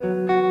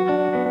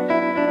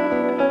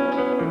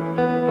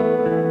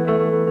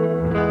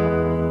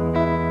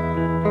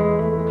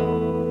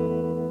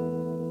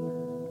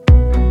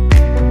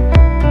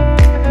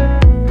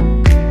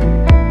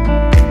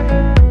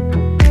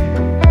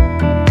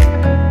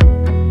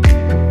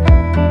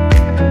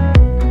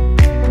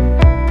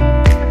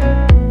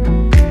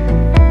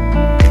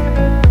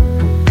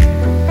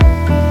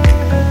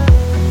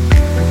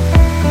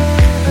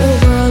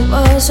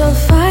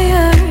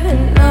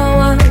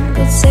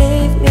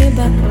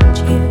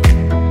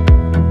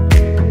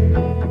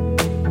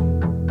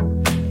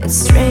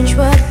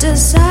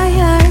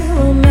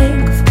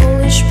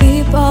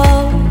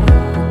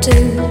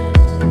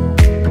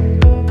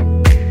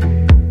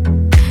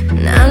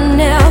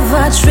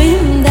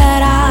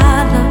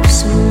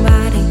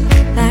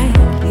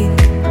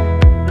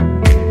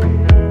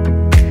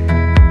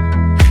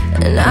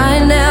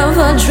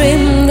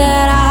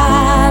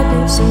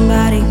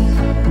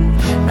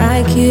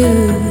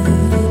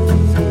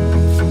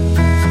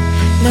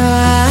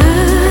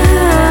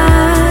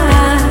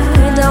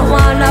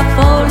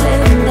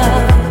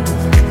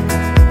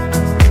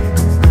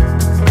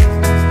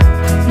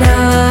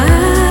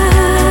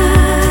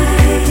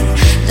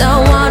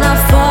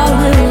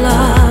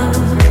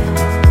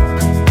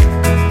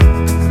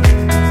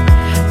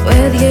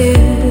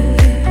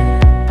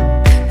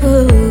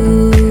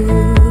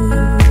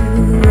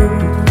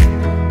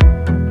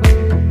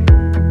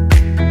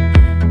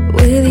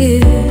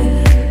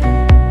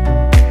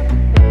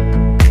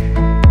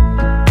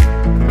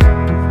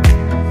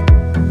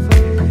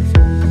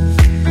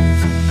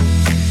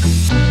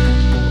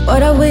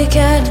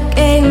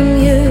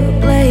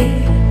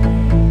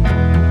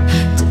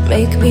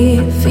make me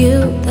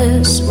feel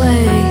this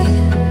way.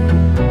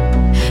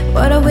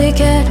 What a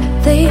wicked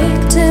thing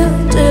to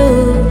do,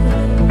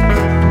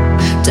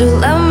 to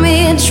let me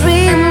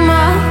dream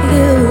of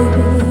you.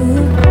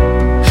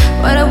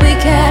 What a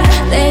wicked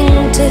thing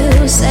to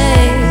say.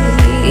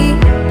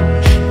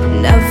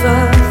 Never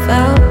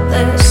felt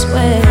this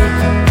way.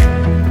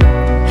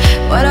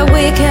 What a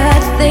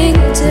wicked thing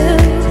to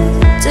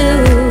do,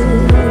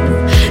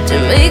 to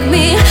make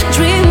me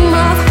dream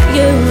of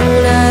you.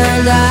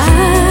 And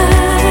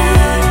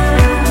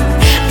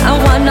I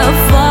wanna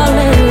fall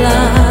in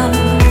love.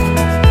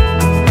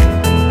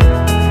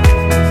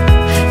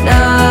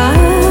 No,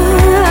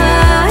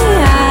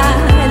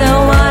 I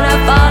don't wanna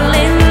fall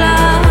in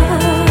love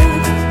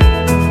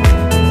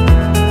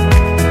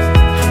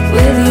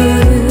with you.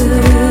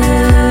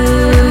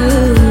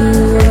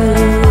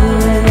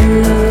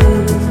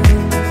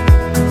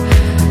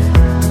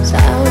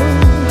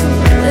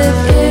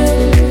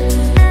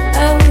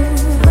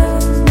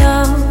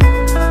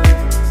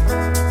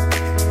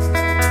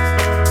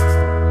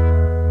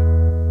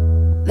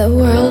 The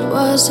world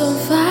was on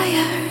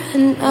fire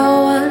and no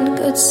one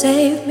could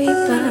save me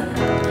but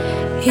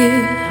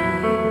you.